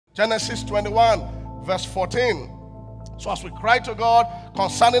Genesis 21, verse 14. So as we cry to God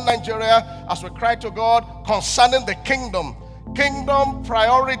concerning Nigeria, as we cry to God concerning the kingdom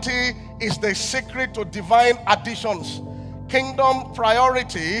priority is the secret to divine additions. Kingdom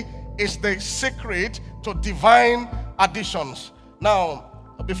priority is the secret to divine additions. Now,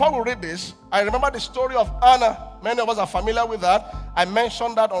 before we read this, I remember the story of Anna. Many of us are familiar with that. I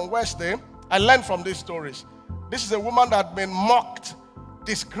mentioned that on Wednesday. I learned from these stories. This is a woman that had been mocked,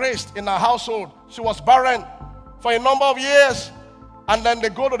 disgraced in her household. She was barren for a number of years. And then they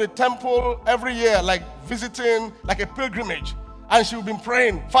go to the temple every year, like visiting, like a pilgrimage. And she would be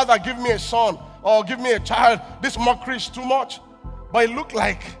praying, Father, give me a son or give me a child. This mockery is too much. But it looked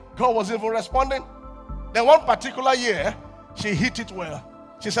like God was even responding. Then one particular year, she hit it well.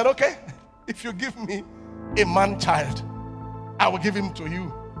 She said, okay, if you give me a man child, I will give him to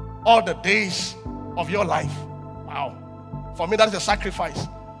you all the days of your life. Wow. For me, that is a sacrifice.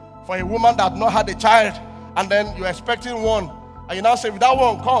 For a woman that had not had a child, and then you're expecting one, and you now say, if that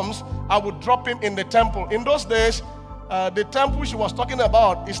one comes, I will drop him in the temple. In those days, the temple she was talking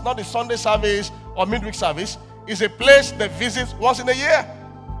about is not the Sunday service or midweek service. It's a place they visit once in a year.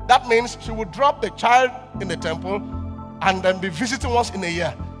 That means she would drop the child in the temple and then be visiting once in a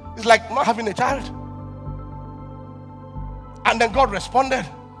year. It's like not having a child. And then God responded.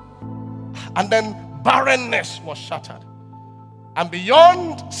 And then barrenness was shattered. And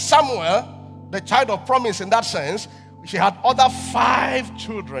beyond Samuel, the child of promise in that sense, she had other 5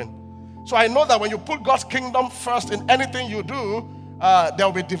 children. So I know that when you put God's kingdom first in anything you do, there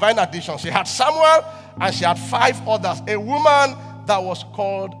will be divine addition. She had Samuel and she had 5 others. A woman that was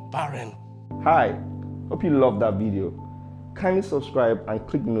called barren. Hi, hope you loved that video. Kindly subscribe and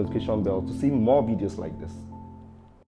click the notification bell to see more videos like this.